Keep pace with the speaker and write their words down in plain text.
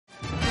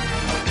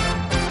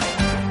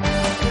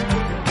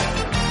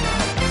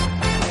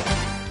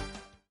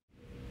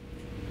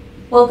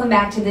Welcome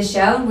back to the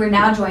show. We're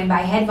now joined by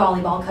head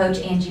volleyball coach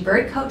Angie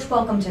Bird. Coach,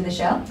 welcome to the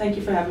show. Thank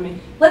you for having me.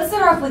 Let's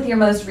start off with your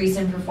most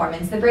recent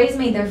performance. The Braves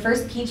made their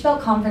first Peach Belt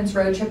Conference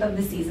road trip of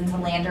the season to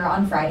Lander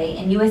on Friday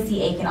and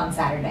USC-Aiken on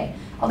Saturday.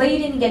 Although you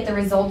didn't get the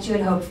results you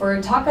had hoped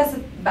for, talk to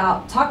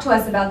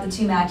us about the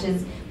two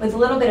matches with a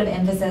little bit of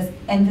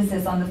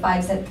emphasis on the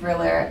 5-set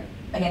thriller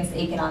against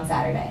Aiken on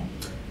Saturday.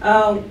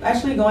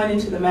 Actually, going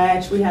into the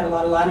match, we had a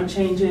lot of lineup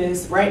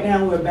changes. Right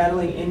now, we're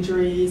battling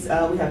injuries.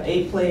 We have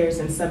 8 players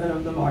and 7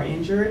 of them are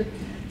injured.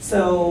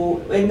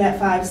 So in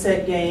that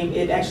 5-set game,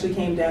 it actually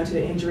came down to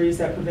the injuries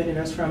that prevented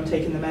us from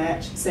taking the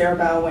match. Sarah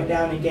Bow went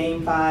down in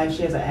game 5.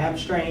 She has an ab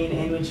strain,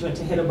 and when she went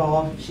to hit a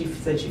ball, she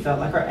said she felt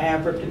like her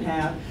ab ripped in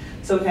half.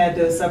 So we had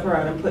to sub her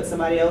out and put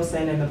somebody else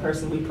in, and the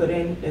person we put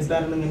in is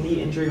battling a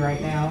knee injury right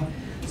now.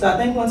 So I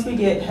think once we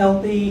get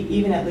healthy,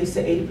 even at least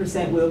to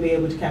 80%, we'll be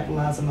able to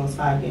capitalize on those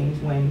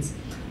 5-game wins.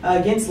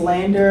 Against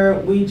Lander,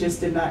 we just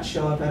did not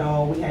show up at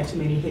all. We had too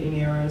many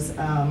hitting errors.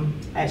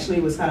 Actually,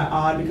 it was kind of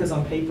odd because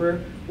on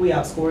paper, we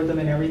outscored them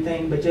and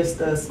everything, but just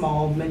the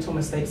small mental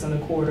mistakes on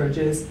the court or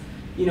just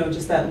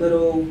that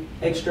little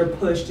extra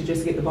push to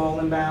just get the ball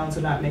in bounds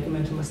or not make a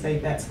mental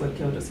mistake, that's what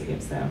killed us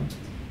against them.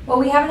 Well,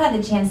 we haven't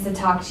had the chance to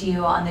talk to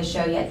you on the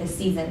show yet this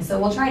season, so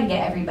we'll try to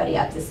get everybody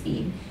up to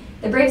speed.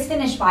 The Braves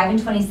finished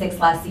 5-26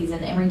 last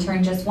season and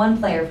returned just 1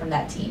 player from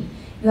that team.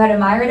 You had a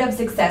myriad of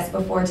success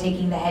before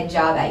taking the head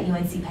job at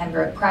UNC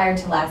Pembroke prior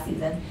to last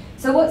season.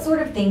 So what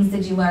sort of things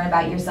did you learn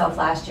about yourself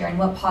last year, and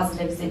what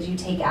positives did you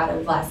take out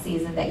of last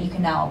season that you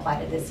can now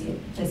apply to this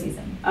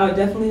season? I would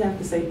definitely have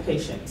to say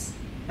patience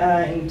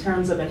in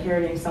terms of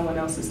inheriting someone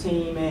else's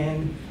team.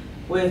 And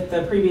with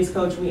the previous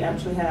coach, we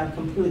actually have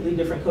completely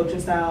different coaching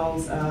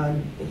styles.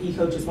 He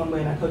coaches one way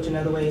and I coach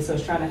another way, so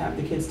it's trying to have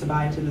the kids to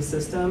buy into the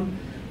system.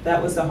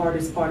 That was the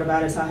hardest part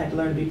about it, so I had to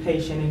learn to be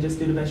patient and just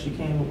do the best you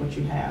can with what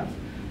you have.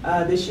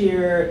 This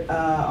year,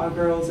 our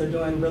girls are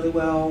doing really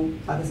well.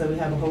 Like I said, we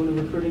have a whole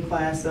new recruiting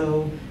class,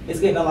 so it's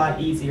getting a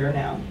lot easier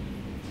now.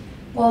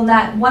 Well,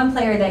 that one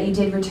player that you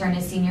did return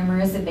is senior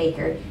Marissa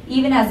Baker.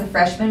 Even as a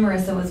freshman,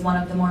 Marissa was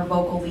one of the more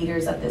vocal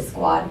leaders of this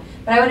squad,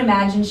 but I would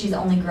imagine she's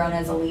only grown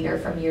as a leader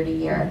from year to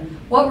year.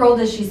 What role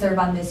does she serve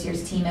on this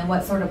year's team, and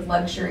what sort of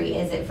luxury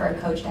is it for a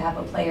coach to have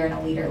a player and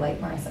a leader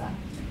like Marissa?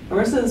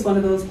 Marissa is one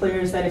of those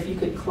players that if you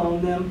could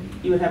clone them,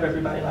 you would have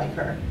everybody like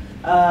her.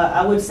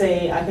 I would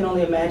say I can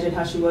only imagine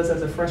how she was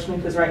as a freshman,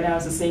 because right now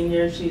as a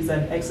senior, she's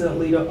an excellent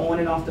leader on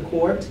and off the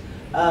court.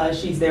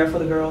 She's there for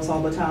the girls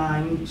all the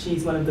time.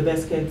 She's one of the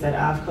best kids that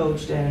I've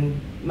coached in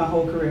my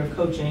whole career of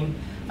coaching.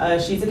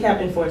 She's a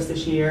captain for us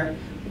this year.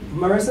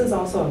 Marissa is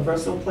also a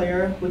versatile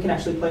player. We can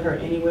actually play her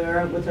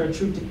anywhere, with her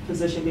true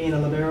position being a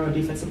libero or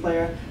defensive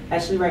player.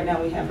 Actually, right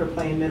now we have her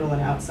playing middle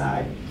and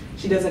outside.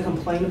 She doesn't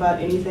complain about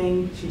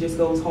anything. She just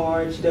goes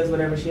hard. She does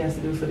whatever she has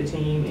to do for the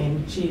team,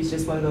 and she's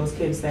just one of those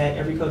kids that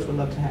every coach would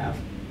love to have.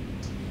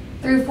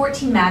 Through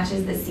 14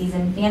 matches this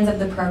season, fans of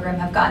the program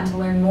have gotten to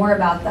learn more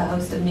about the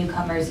host of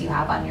newcomers you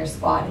have on your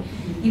squad.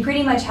 You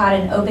pretty much had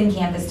an open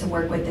canvas to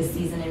work with this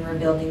season in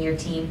rebuilding your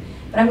team,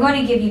 but I'm going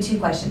to give you 2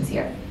 questions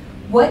here.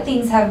 What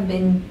things have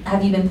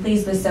you been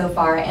pleased with so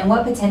far, and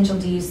what potential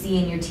do you see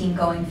in your team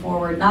going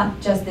forward,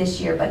 not just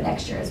this year, but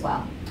next year as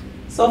well?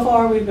 So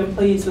far, we've been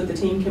pleased with the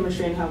team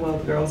chemistry and how well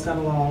the girls got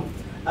along.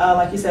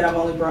 Like you said, I've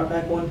only brought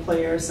back 1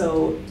 player,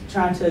 so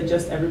trying to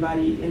adjust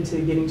everybody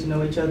into getting to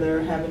know each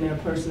other, having their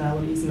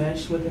personalities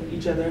mesh with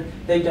each other,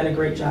 they've done a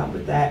great job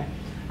with that.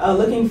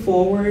 Looking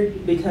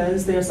forward,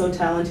 because they're so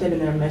talented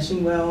and they're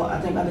meshing well, I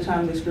think by the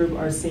time this group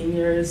are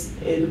seniors,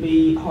 it'll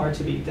be hard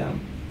to beat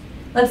them.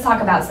 Let's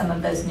talk about some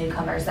of those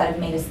newcomers that have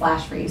made a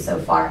splash for you so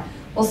far.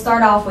 We'll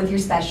start off with your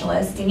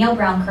specialist. Danielle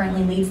Brown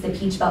currently leads the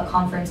Peach Belt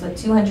Conference with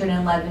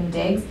 211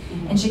 digs,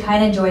 and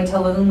Shekinah Joy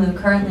Tolumu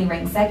currently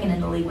ranks 2nd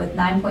in the league with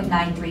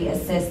 9.93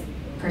 assists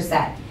per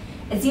set.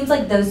 It seems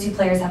like those 2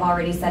 players have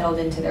already settled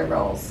into their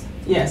roles.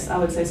 Yes, I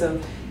would say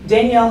so.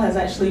 Danielle has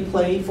actually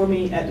played for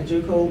me at the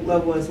JUCO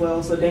level as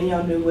well, so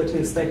Danielle knew what to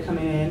expect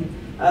coming in.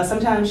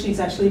 Sometimes she's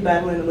actually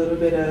battling a little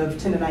bit of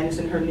tendonitis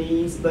in her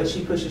knees, but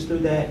she pushes through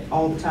that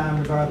all the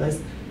time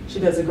regardless. She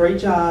does a great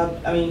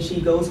job. I mean,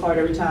 she goes hard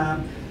every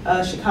time.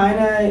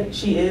 Shekinah,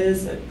 she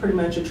is pretty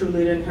much a true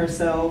leader in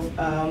herself.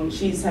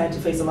 She's had to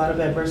face a lot of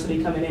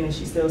adversity coming in, and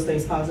she still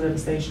stays positive and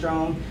stays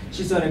strong.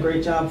 She's doing a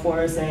great job for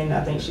us, and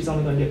I think she's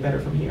only going to get better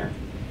from here.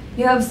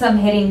 You have some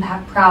hitting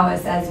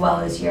prowess as well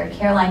this year.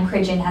 Caroline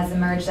Pridgeon has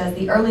emerged as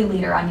the early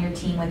leader on your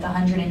team with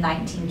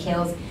 119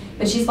 kills,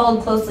 but she's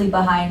followed closely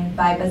behind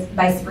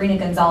by Sabrina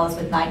Gonzalez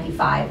with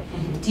 95.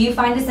 Do you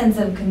find a sense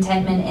of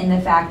contentment in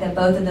the fact that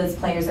both of those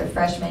players are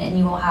freshmen and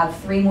you will have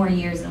 3 more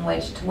years in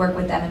which to work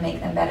with them and make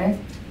them better?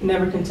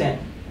 Never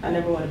content. I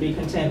never want to be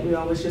content. We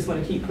always just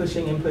want to keep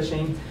pushing and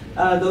pushing.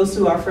 Those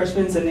 2 are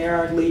freshmen and they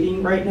are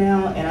leading right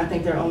now, and I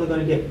think they're only going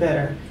to get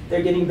better.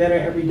 They're getting better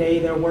every day.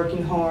 They're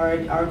working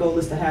hard. Our goal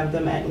is to have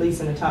them at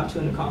least in the top 2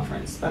 in the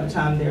conference by the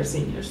time they're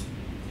seniors.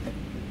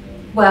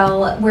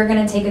 Well, we're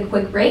going to take a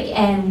quick break,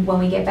 and when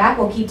we get back,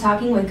 we'll keep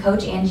talking with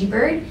Coach Angie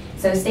Bird,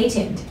 so stay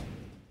tuned.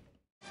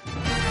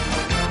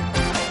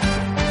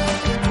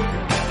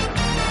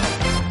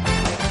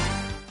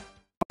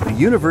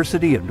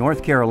 University of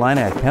North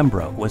Carolina at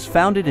Pembroke was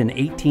founded in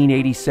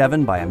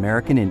 1887 by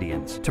American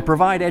Indians to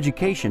provide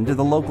education to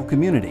the local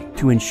community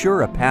to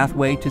ensure a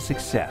pathway to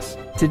success.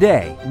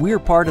 Today, we're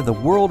part of the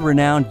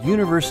world-renowned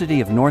University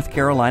of North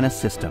Carolina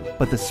system,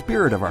 but the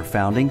spirit of our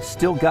founding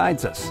still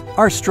guides us.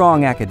 Our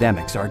strong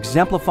academics are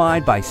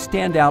exemplified by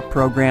standout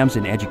programs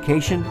in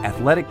education,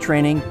 athletic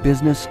training,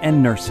 business,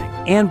 and nursing,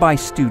 and by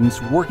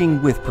students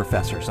working with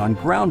professors on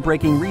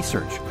groundbreaking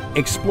research.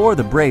 Explore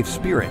the Brave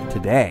spirit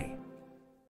today.